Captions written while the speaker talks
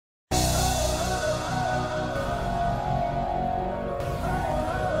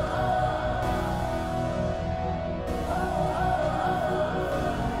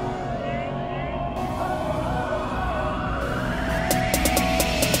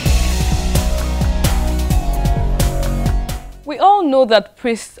know that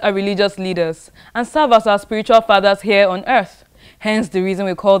priests are religious leaders and serve as our spiritual fathers here on earth, hence the reason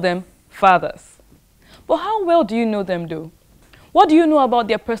we call them fathers. But how well do you know them though? What do you know about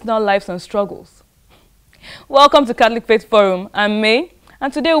their personal lives and struggles? Welcome to Catholic Faith Forum. I'm May,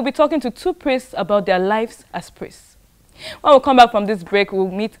 and today we'll be talking to two priests about their lives as priests. When we come back from this break, we'll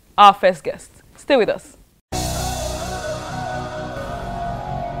meet our first guest. Stay with us.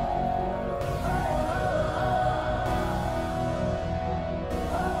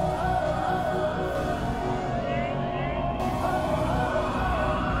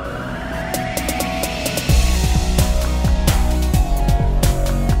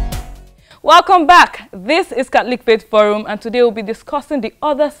 Welcome back. This is Catholic Faith Forum, and today we'll be discussing the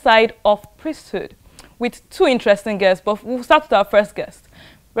other side of priesthood with two interesting guests. But we'll start with our first guest,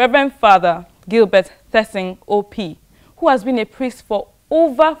 Reverend Father Gilbert Thessing, OP, who has been a priest for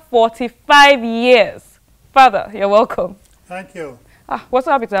over 45 years. Father, you're welcome. Thank you. What's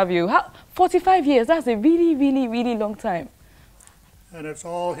happy to have you. 45 years, that's a really, really, really long time. And it's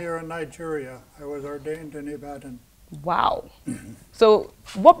all here in Nigeria. I was ordained in Ibadan. Wow. So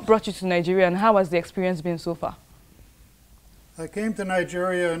what brought you to Nigeria, and how has the experience been so far? I came to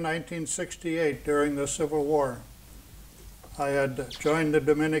Nigeria in 1968 during the Civil War. I had joined the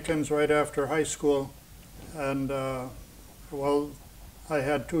Dominicans right after high school, and well, I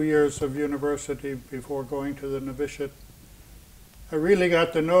had 2 years of university before going to the novitiate. I really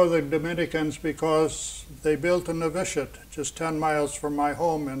got to know the Dominicans because they built a novitiate just 10 miles from my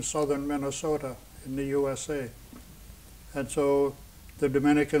home in southern Minnesota in the USA. And so the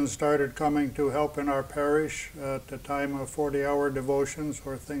Dominicans started coming to help in our parish at the time of 40-hour devotions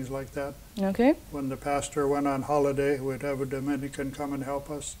or things like that. Okay. When the pastor went on holiday, we'd have a Dominican come and help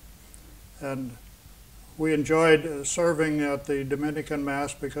us. And we enjoyed serving at the Dominican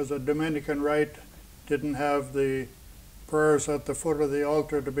Mass because the Dominican rite didn't have the prayers at the foot of the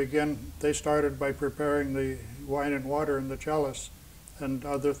altar to begin. They started by preparing the wine and water in the chalice and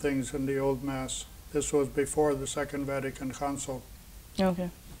other things in the old Mass. This was before the Second Vatican Council. Okay.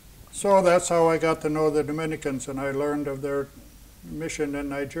 So that's how I got to know the Dominicans, and I learned of their mission in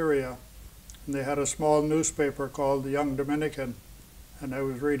Nigeria. And they had a small newspaper called The Young Dominican, and I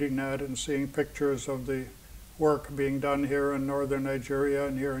was reading that and seeing pictures of the work being done here in northern Nigeria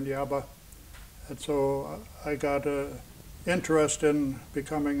and here in Yaba. And so I got an interest in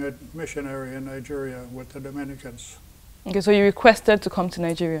becoming a missionary in Nigeria with the Dominicans. Okay, so you requested to come to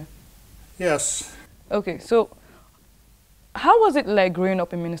Nigeria? Yes. Okay, so how was it like growing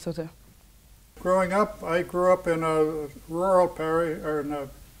up in Minnesota? Growing up, I grew up in a rural parish, or in a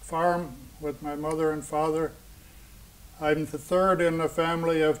farm with my mother and father. I'm the third in a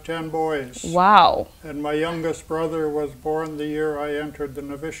family of 10 boys. Wow. And my youngest brother was born the year I entered the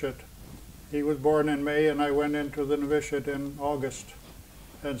novitiate. He was born in May, and I went into the novitiate in August.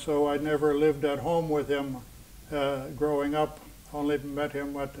 And so I never lived at home with him growing up. Only met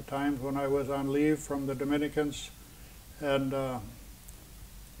him at the times when I was on leave from the Dominicans. And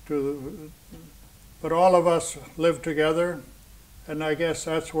but all of us lived together, and I guess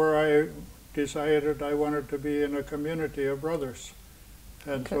that's where I decided I wanted to be in a community of brothers.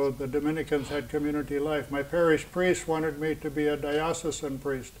 And so the Dominicans had community life. My parish priest wanted me to be a diocesan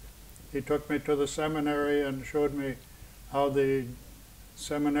priest. He took me to the seminary and showed me how the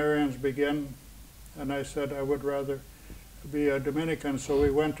seminarians begin, and I said I would rather be a Dominican, so we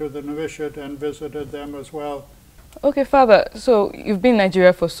went to the novitiate and visited them as well. Okay, Father, so you've been in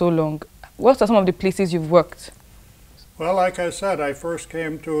Nigeria for so long. What are some of the places you've worked? Well, like I said, I first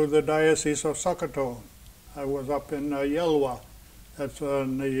came to the Diocese of Sokoto. I was up in Yelwa. That's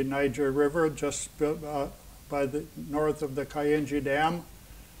on the Niger River, just by the north of the Kayinji Dam.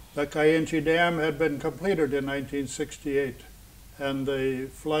 The Kayinji Dam had been completed in 1968, and they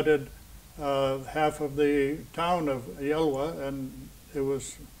flooded half of the town of Yelwa, and it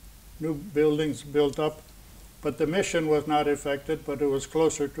was new buildings built up. But the mission was not affected, but it was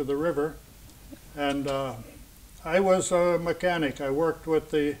closer to the river. And I was a mechanic. I worked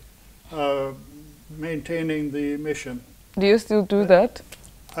with the maintaining the mission. Do you still do that?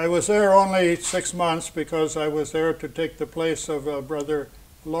 I was there only 6 months because I was there to take the place of Brother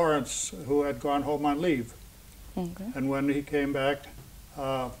Lawrence, who had gone home on leave. Okay. And when he came back,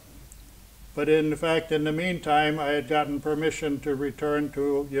 but in fact, in the meantime, I had gotten permission to return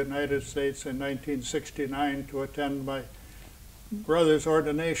to the United States in 1969 to attend my brother's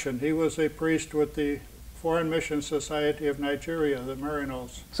ordination. He was a priest with the Foreign Mission Society of Nigeria, the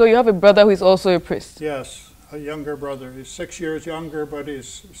Marinols. So you have a brother who is also a priest? Yes, a younger brother. He's 6 years younger, but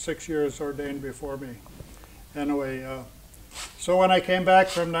he's 6 years ordained before me. Anyway, so when I came back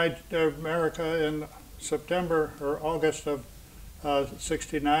from America in September or August of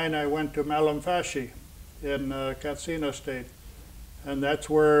 '69, I went to Malamfashi in Katsina State. And that's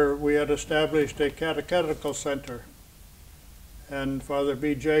where we had established a catechetical center. And Father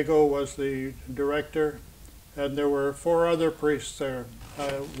B. Jago was the director, and there were 4 other priests there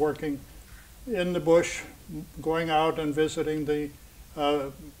working in the bush, going out and visiting the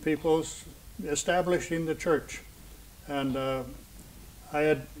peoples, establishing the church. And I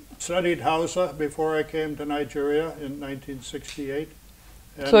had studied Hausa before I came to Nigeria in 1968.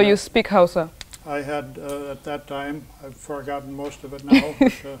 And so you speak Hausa? I had at that time. I've forgotten most of it now.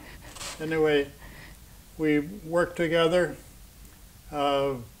 But, anyway, we worked together.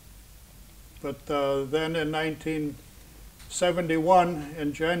 But then in 1971,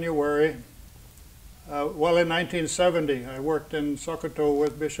 in January, well, in 1970, I worked in Sokoto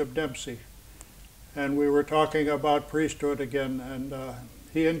with Bishop Dempsey. And we were talking about priesthood again. And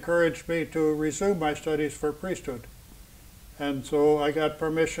he encouraged me to resume my studies for priesthood. And so I got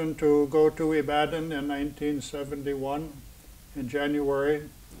permission to go to Ibadan in 1971, in January,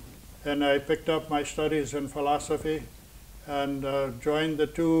 and I picked up my studies in philosophy and joined the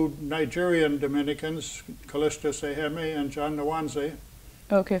 2 Nigerian Dominicans, Callistus Eheme and John Nwanze.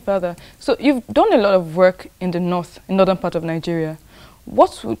 Okay, Father. So you've done a lot of work in the northern part of Nigeria.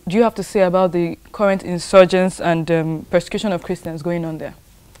 What do you have to say about the current insurgents and persecution of Christians going on there?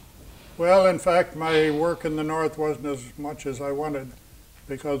 Well, in fact, my work in the north wasn't as much as I wanted,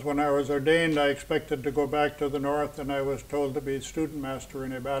 because when I was ordained, I expected to go back to the north, and I was told to be student master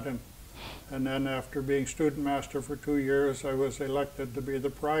in Ibadan. And then after being student master for 2 years, I was elected to be the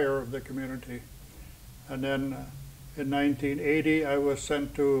prior of the community. And then in 1980, I was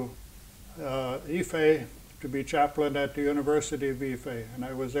sent to Ife to be chaplain at the University of Ife, and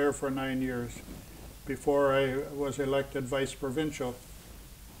I was there for 9 years before I was elected vice provincial.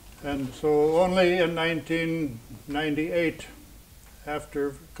 And so only in 1998,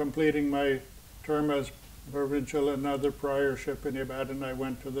 after completing my term as provincial and other priorship in Ibadan, I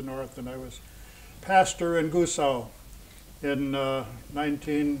went to the north, and I was pastor in Gusau in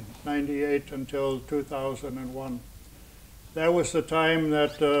 1998 until 2001. That was the time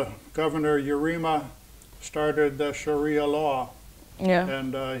that Governor Yerima started the Sharia law. Yeah.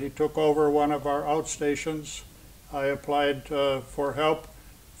 And he took over one of our outstations. I applied for help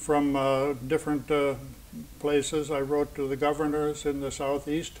from different places. I wrote to the governors in the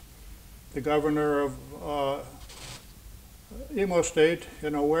southeast. The governor of Imo State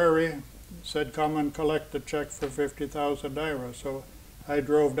in Owerri said, come and collect the check for 50,000 naira. So I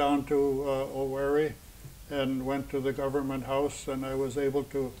drove down to Owerri and went to the government house, and I was able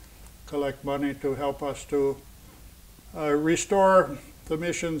to collect money to help us to restore the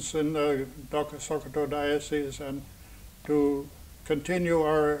missions in the Sokoto Diocese and to continue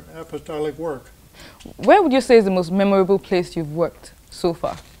our apostolic work. Where would you say is the most memorable place you've worked so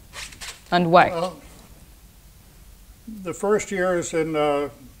far, and why? Well, the first years in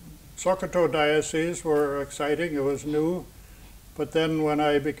Sokoto Diocese were exciting. It was new. But then when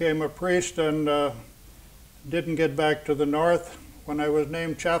I became a priest and didn't get back to the north, when I was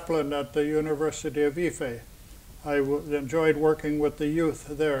named chaplain at the University of Ife, I enjoyed working with the youth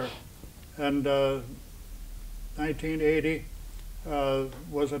there. And 1980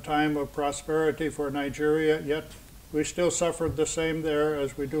 was a time of prosperity for Nigeria, yet we still suffered the same there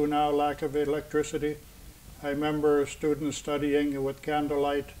as we do now, lack of electricity. I remember students studying with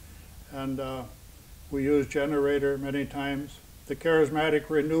candlelight, and we used generator many times. The charismatic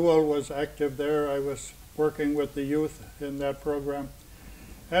renewal was active there. I was working with the youth in that program.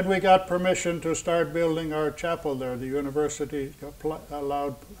 And we got permission to start building our chapel there. The university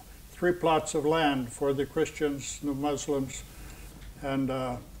allowed 3 plots of land for the Christians, the Muslims. And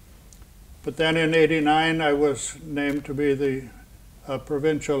but then in '89, I was named to be the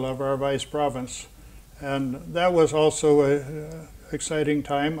provincial of our vice province. And that was also an exciting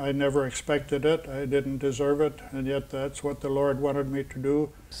time. I never expected it. I didn't deserve it. And yet that's what the Lord wanted me to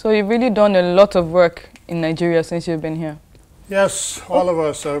do. So you've really done a lot of work in Nigeria since you've been here. Yes, all of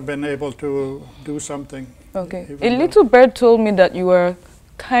us have been able to do something. Okay. A little bird told me that you were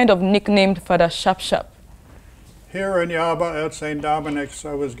kind of nicknamed Father Sharp Sharp. Here in Yaba at St. Dominic's,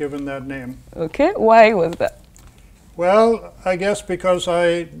 I was given that name. Okay, why was that? Well, I guess because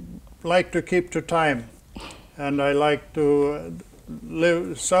I like to keep to time, and I like to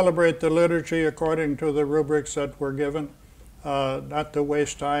celebrate the liturgy according to the rubrics that were given, not to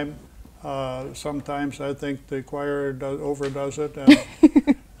waste time. Sometimes I think the choir overdoes it, and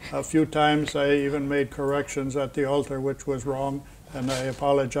a few times I even made corrections at the altar, which was wrong, and I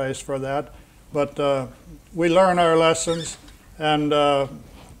apologize for that. But we learn our lessons, and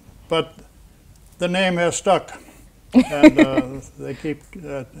but the name has stuck. and they keep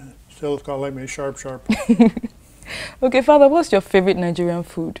still calling me Sharp Sharp. Okay, Father, what's your favorite Nigerian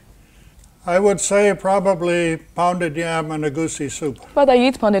food? I would say probably pounded yam and egusi soup. Father, you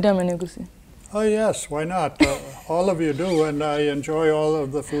eat pounded yam and egusi? Oh yes, why not? All of you do, and I enjoy all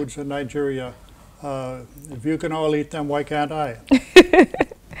of the foods in Nigeria. If you can all eat them, why can't I?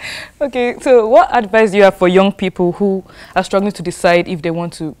 Okay, so what advice do you have for young people who are struggling to decide if they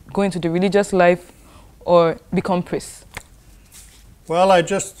want to go into the religious life or become priests? Well, I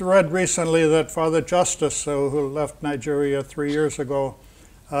just read recently that Father Justice, who left Nigeria 3 years ago,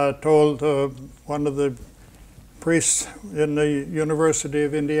 told one of the priests in the University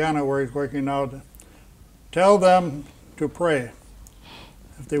of Indiana, where he's working now, tell them to pray.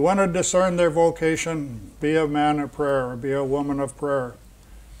 If they want to discern their vocation, be a man of prayer or be a woman of prayer.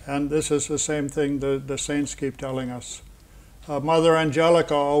 And this is the same thing the saints keep telling us. Mother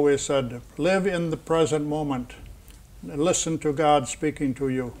Angelica always said, live in the present moment. Listen to God speaking to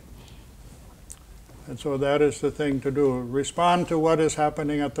you. And so that is the thing to do. Respond to what is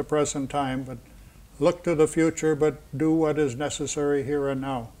happening at the present time, but look to the future, but do what is necessary here and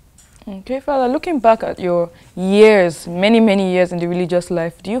now. Okay, Father, looking back at your years, many, many years in the religious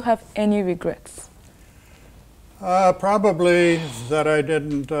life, do you have any regrets? Probably that I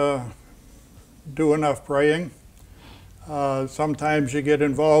didn't do enough praying. Sometimes you get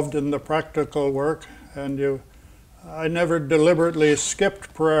involved in the practical work, and I never deliberately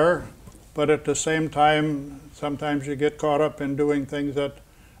skipped prayer, but at the same time, sometimes you get caught up in doing things that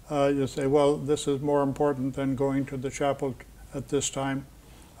you say, well, this is more important than going to the chapel at this time.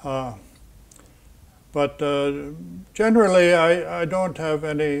 But generally, I don't have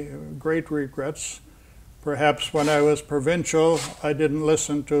any great regrets. Perhaps when I was provincial, I didn't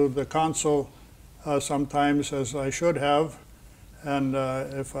listen to the council sometimes as I should have. And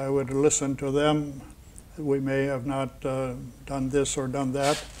if I would listen to them, we may have not done this or done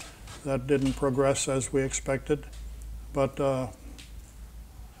that. That didn't progress as we expected. But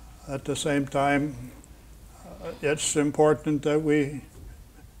at the same time, it's important that we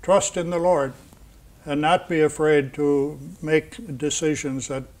trust in the Lord and not be afraid to make decisions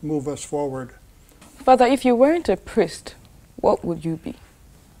that move us forward. Father, if you weren't a priest, what would you be?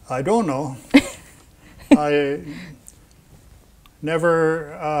 I don't know. I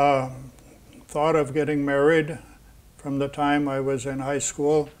never thought of getting married from the time I was in high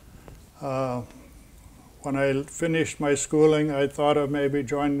school. When I finished my schooling, I thought of maybe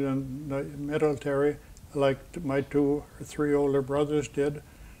joining the military, like my 2 or 3 older brothers did.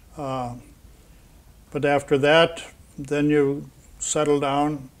 But after that, then you settle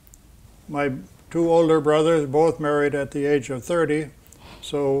down. My 2 older brothers both married at the age of 30.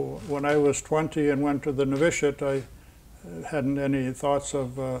 So when I was 20 and went to the novitiate, I hadn't any thoughts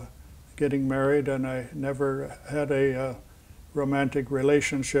of getting married, and I never had a romantic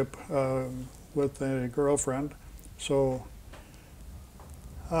relationship with a girlfriend. So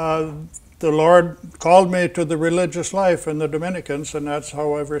the Lord called me to the religious life in the Dominicans, and that's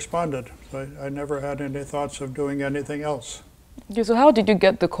how I've responded. I never had any thoughts of doing anything else. Okay, so how did you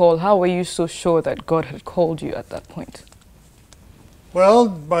get the call? How were you so sure that God had called you at that point? Well,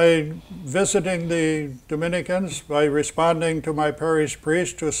 by visiting the Dominicans, by responding to my parish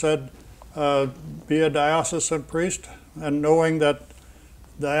priest who said, be a diocesan priest, and knowing that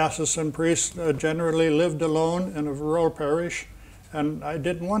diocesan priests generally lived alone in a rural parish, and I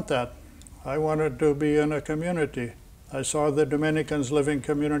didn't want that. I wanted to be in a community. I saw the Dominicans living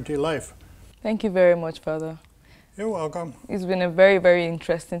community life. Thank you very much, Father. You're welcome. It's been a very, very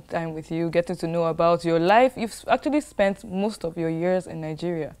interesting time with you, getting to know about your life. You've actually spent most of your years in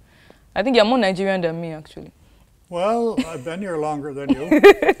Nigeria. I think you're more Nigerian than me, actually. Well, I've been here longer than you.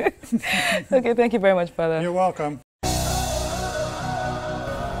 Okay, thank you very much, Father. You're welcome.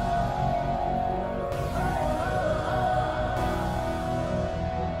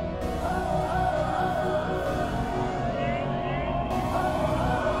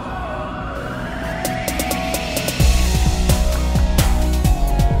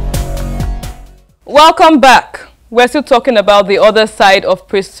 Welcome back. We're still talking about the other side of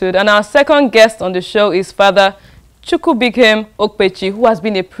priesthood, and our second guest on the show is Father Chukwubikem Okpechi, who has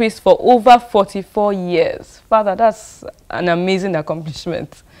been a priest for over 44 years. Father, that's an amazing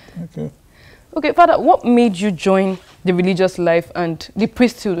accomplishment. Okay. Okay, Father, what made you join the religious life and the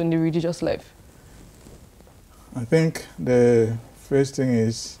priesthood in the religious life? I think the first thing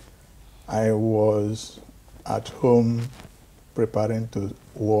is I was at home preparing to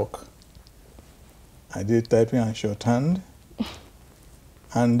work. I did typing and shorthand.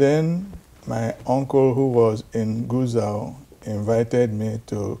 And then my uncle, who was in Guzau, invited me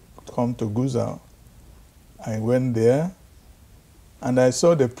to come to Guzau I went there and I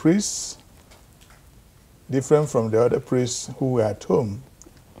saw the priests different from the other priests who were at home.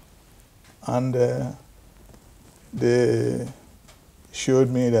 And they showed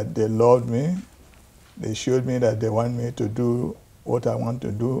me that they loved me. They showed me that they want me to do what I want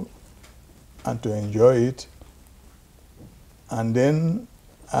to do and to enjoy it. And then,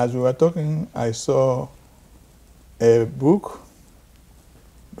 as we were talking, I saw a book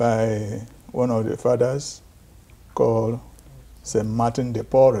by one of the fathers called St. Martin de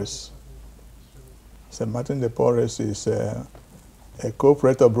Porres. St. Martin de Porres is a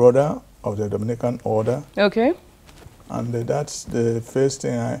co-operator brother of the Dominican order. Okay. And that's the first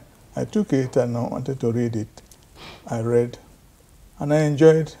thing I took it and I wanted to read it. I read, and I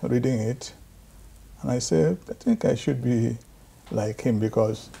enjoyed reading it. And I said, I think I should be like him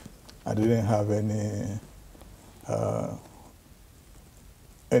because I didn't have any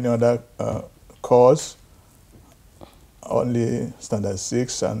other course, only standard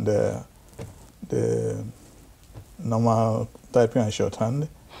 6 and the normal typing and shorthand.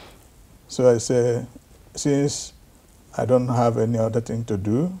 So I say, since I don't have any other thing to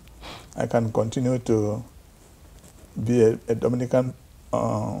do, I can continue to be a Dominican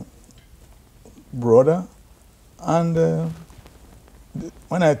brother. And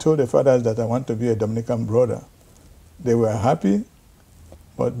when I told the fathers that I want to be a Dominican brother, they were happy,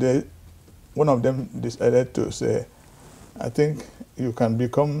 but one of them decided to say, I think you can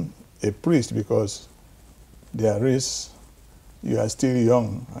become a priest because there is, you are still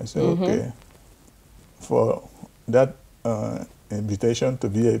young. I said, okay. For that invitation to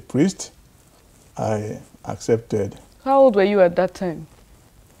be a priest, I accepted. How old were you at that time?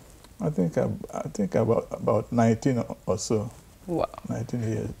 I think about 19 or so. Wow. 19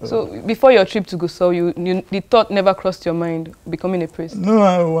 years. So before your trip to Gusau, the thought never crossed your mind becoming a priest? No,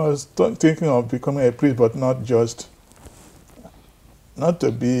 I was thinking of becoming a priest, but not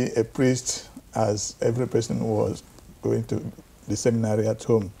to be a priest as every person was going to the seminary at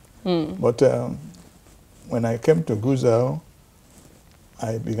home. But when I came to Gusau,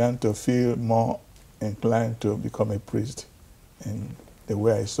 I began to feel more inclined to become a priest in the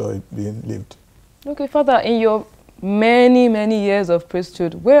way I saw it being lived. Okay, Father, in your many, many years of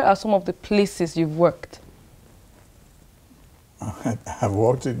priesthood, where are some of the places you've worked? I have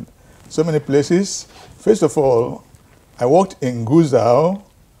worked in so many places. First of all, I worked in Gusau,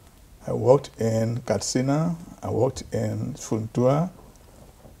 I worked in Katsina, I worked in Funtua,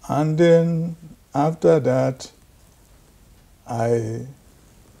 and then after that, I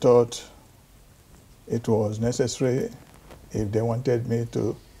thought it was necessary if they wanted me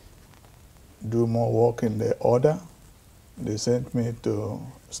to do more work in the order. They sent me to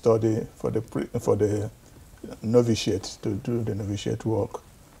study for the novitiate, to do the novitiate work.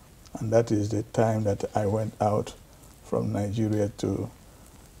 And that is the time that I went out from Nigeria to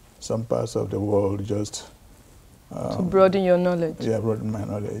some parts of the world just to broaden your knowledge. Yeah, broaden my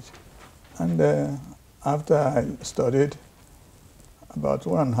knowledge. And after I studied about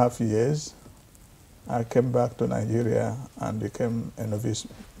 1.5 years, I came back to Nigeria and became a novice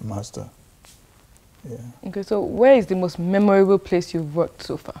master. Yeah. Okay, so where is the most memorable place you've worked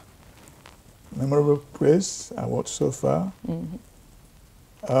so far? Memorable place I worked so far?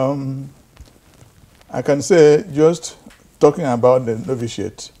 I can say, just talking about the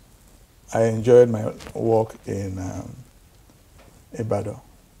novitiate, I enjoyed my work in Ibadan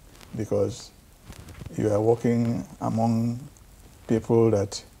because you are working among people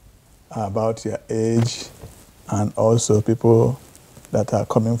that are about your age and also people that are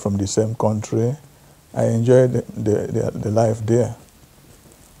coming from the same country. I enjoyed the life there.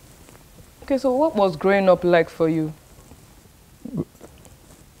 Okay, so what was growing up like for you?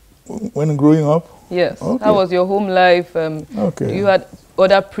 When growing up? Yes. Okay. How was your home life? Okay. You had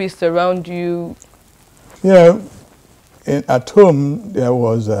other priests around you? Yeah. At home, there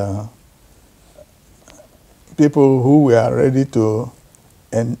was people who were ready to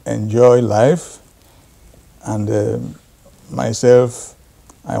enjoy life. And myself,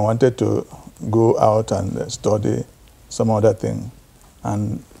 I wanted to go out and study some other thing.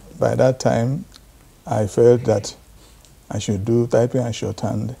 And by that time, I felt that I should do typing and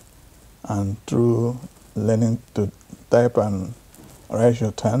shorthand. And through learning to type and write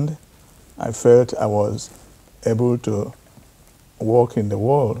shorthand, I felt I was able to walk in the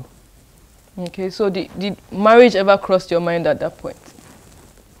world. Okay, so did marriage ever cross your mind at that point?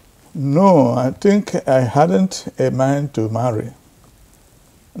 No, I think I hadn't a mind to marry.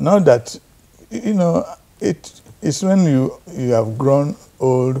 Not that, you know, it's when you have grown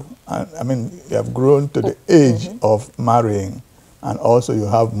old, and, you have grown to the age of marrying, and also you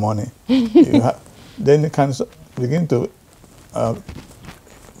have money. then you can begin to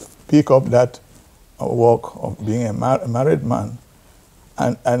pick up that work of being a married man.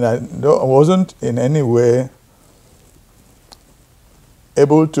 And I wasn't in any way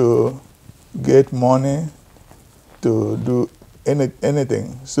able to get money to do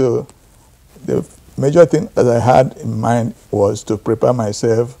anything. So the major thing that I had in mind was to prepare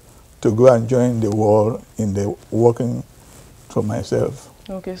myself to go and join the world in the working for myself.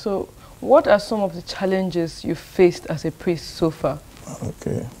 Okay, so what are some of the challenges you faced as a priest so far?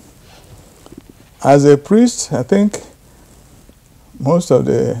 Okay. As a priest, I think most of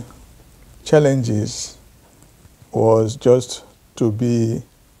the challenges was just to be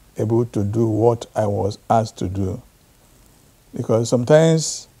able to do what I was asked to do. Because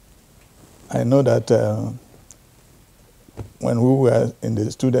sometimes I know that when we were in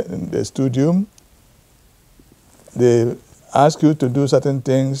the studium, they ask you to do certain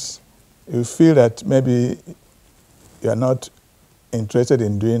things. You feel that maybe you are not interested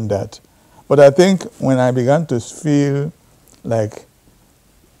in doing that. But I think when I began to feel like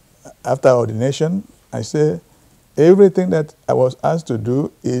after ordination, I say everything that I was asked to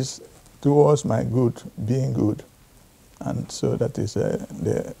do is towards my good, being good. And so that is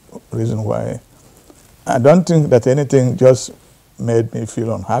the reason why I don't think that anything just made me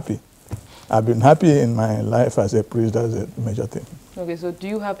feel unhappy. I've been happy in my life as a priest. That's a major thing. Okay, so do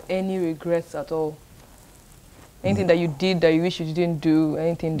you have any regrets at all? Anything that you did that you wish you didn't do?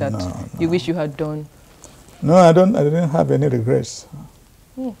 Anything that you wish you had done? No, I didn't have any regrets.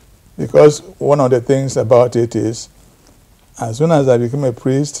 Because one of the things about it is, as soon as I became a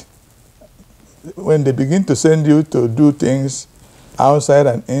priest, when they begin to send you to do things outside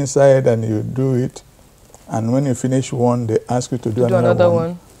and inside, and you do it, and when you finish one, they ask you to do another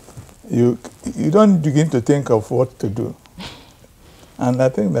one. You don't begin to think of what to do. And I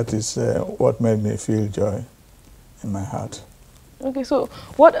think that is what made me feel joy in my heart. Okay, so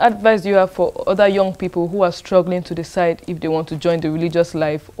what advice do you have for other young people who are struggling to decide if they want to join the religious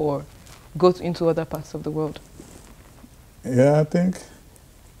life or go into other parts of the world? Yeah, I think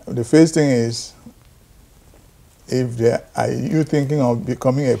the first thing is, are you thinking of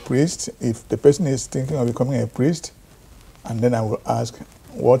becoming a priest? If the person is thinking of becoming a priest, and then I will ask,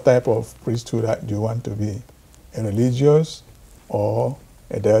 what type of priesthood do you want to be? A religious or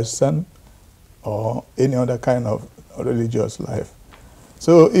a diocesan or any other kind of religious life?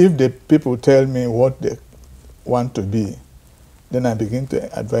 So if the people tell me what they want to be, then I begin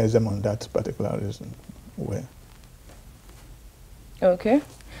to advise them on that particular reason. Way. Okay.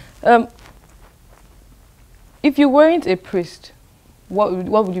 If you weren't a priest, what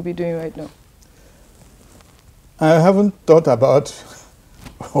would you be doing right now? I haven't thought about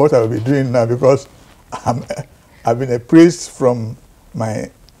what I'll be doing now, because I've been a priest from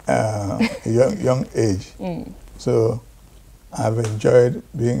my young age. So I've enjoyed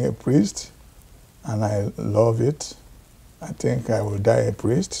being a priest, and I love it. I think I will die a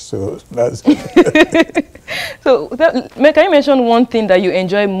priest, so that's So can you mention one thing that you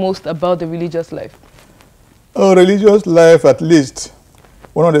enjoy most about the religious life? Oh, religious life, at least,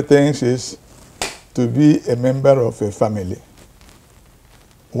 one of the things is to be a member of a family.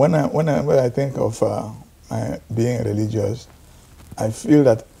 Whenever I think of being religious, I feel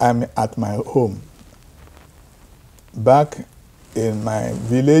that I'm at my home. Back in my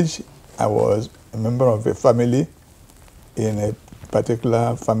village, I was a member of a family. In a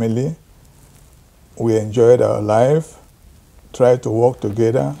particular family, we enjoyed our life, tried to work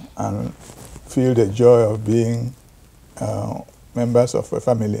together, and feel the joy of being members of a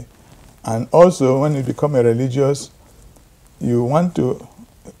family. And also, when you become a religious, you want to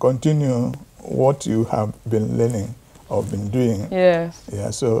continue what you have been learning or been doing. Yes.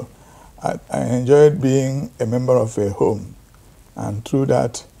 Yeah, so I enjoyed being a member of a home. And through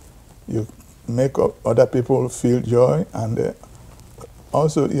that, you make other people feel joy, and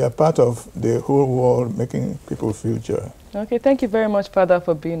also you are part of the whole world, making people feel joy. Okay, thank you very much, Father,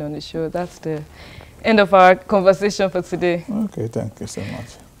 for being on the show. That's the end of our conversation for today. Okay, thank you so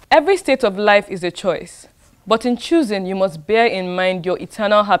much. Every state of life is a choice, but in choosing, you must bear in mind your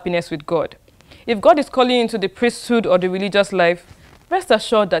eternal happiness with God. If God is calling you into the priesthood or the religious life, rest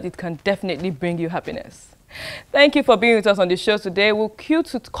assured that it can definitely bring you happiness. Thank you for being with us on the show today. We'll cue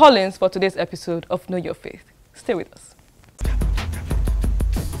to Collins for today's episode of Know Your Faith. Stay with us.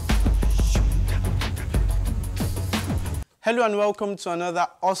 Hello and welcome to another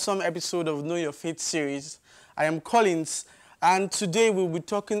awesome episode of Know Your Faith series. I am Collins, and today we'll be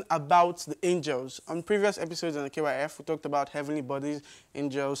talking about the angels. On previous episodes on the KYF, we talked about heavenly bodies,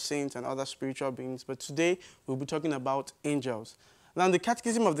 angels, saints, and other spiritual beings. But today we'll be talking about angels. Now, the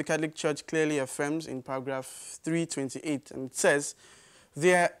Catechism of the Catholic Church clearly affirms in paragraph 328, and it says,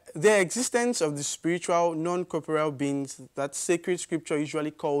 the existence of the spiritual, non-corporeal beings that sacred scripture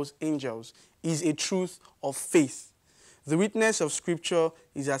usually calls angels is a truth of faith. The witness of scripture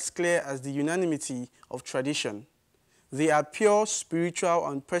is as clear as the unanimity of tradition. They are pure, spiritual,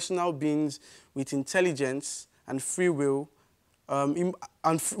 and personal beings with intelligence and free will,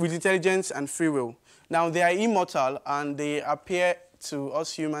 Now, they are immortal, and they appear to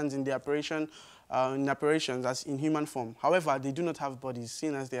us humans in apparitions as in human form. However, they do not have bodies,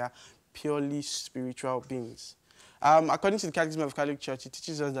 seeing as they are purely spiritual beings. According to the Catechism of the Catholic Church, it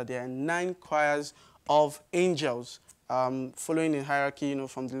teaches us that there are 9 choirs of angels, following in hierarchy,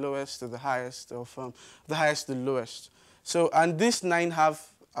 from the lowest to the highest, or from the highest to the lowest. So, and these 9 have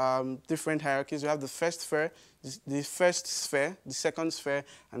different hierarchies. We have the first sphere, the second sphere,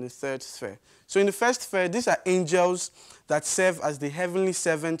 and the third sphere. So in the first sphere, these are angels that serve as the heavenly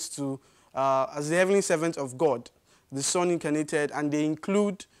servants of God, the Son incarnated, and they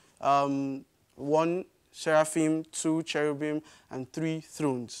include 1 seraphim, 2 cherubim, and 3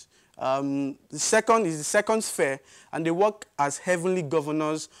 thrones. The second is the second sphere, and they work as heavenly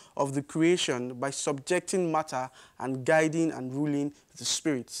governors of the creation by subjecting matter and guiding and ruling the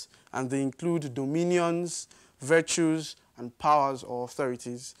spirits. And they include dominions, virtues, and powers or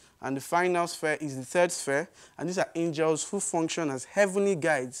authorities. And the final sphere is the third sphere, and these are angels who function as heavenly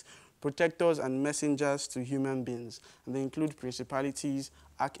guides, protectors, and messengers to human beings. And they include principalities,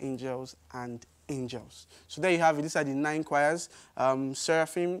 archangels, and angels. So there you have it. These are the 9 choirs: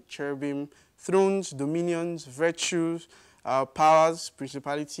 seraphim, cherubim, thrones, dominions, virtues, powers,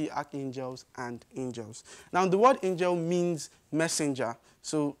 principality, archangels, and angels. Now, the word angel means messenger.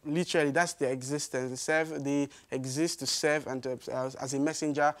 So literally, that's their existence. They exist to serve and as a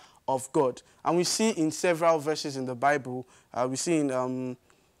messenger of God. And we see in several verses in the Bible, we see in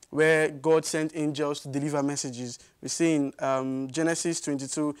where God sent angels to deliver messages. We see in Genesis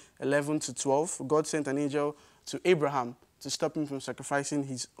 22:11-12, God sent an angel to Abraham to stop him from sacrificing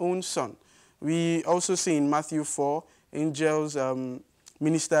his own son. We also see in Matthew 4, angels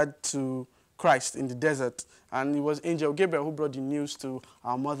ministered to Christ in the desert. And it was Angel Gabriel who brought the news to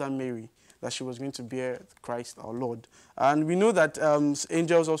our mother Mary that she was going to bear Christ our Lord. And we know that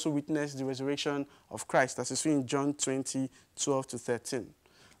angels also witnessed the resurrection of Christ, as we see in John 20:12-13.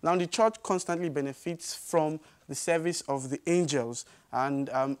 Now, the church constantly benefits from the service of the angels, and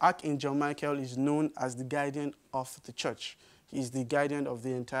Archangel Michael is known as the guardian of the church. He is the guardian of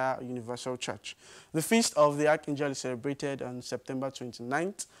the entire universal church. The feast of the Archangel is celebrated on September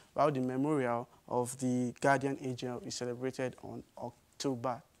 29th, while the memorial of the guardian angel is celebrated on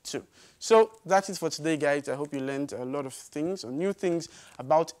October 2. So that's it for today, guys. I hope you learned a lot of things, or new things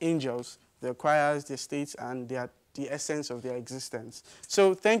about angels, their choirs, their states, and the essence of their existence.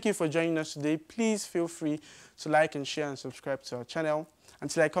 So thank you for joining us today. Please feel free to like and share and subscribe to our channel.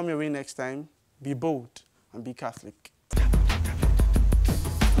 Until I come your way next time, be bold and be Catholic.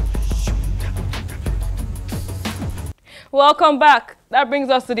 Welcome back. That brings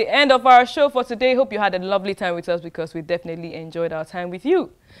us to the end of our show for today. Hope you had a lovely time with us, because we definitely enjoyed our time with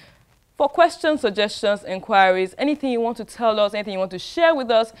you. For questions, suggestions, inquiries, anything you want to tell us, anything you want to share with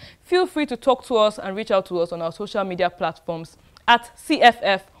us, feel free to talk to us and reach out to us on our social media platforms at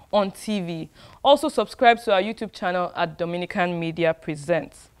CFF on TV. Also subscribe to our YouTube channel at Dominican Media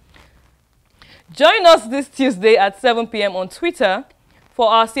Presents. Join us this Tuesday at 7 p.m. on Twitter for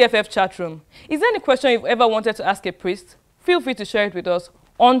our CFF chat room. Is there any question you've ever wanted to ask a priest? Feel free to share it with us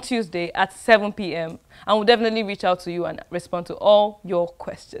on Tuesday at 7 p.m. and we'll definitely reach out to you and respond to all your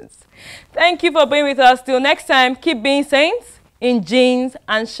questions. Thank you for being with us. Till next time, keep being saints in jeans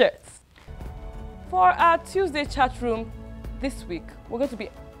and shirts. For our Tuesday chat room this week, we're going to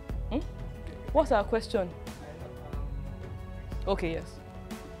be... What's our question? Okay, yes.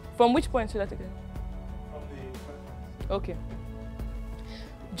 From which point should I take it? From the... Okay.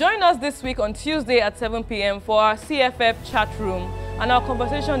 Join us this week on Tuesday at 7 p.m. for our CFF chat room, and our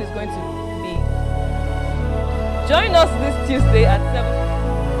conversation is going to be... Join us this Tuesday at 7 p.m.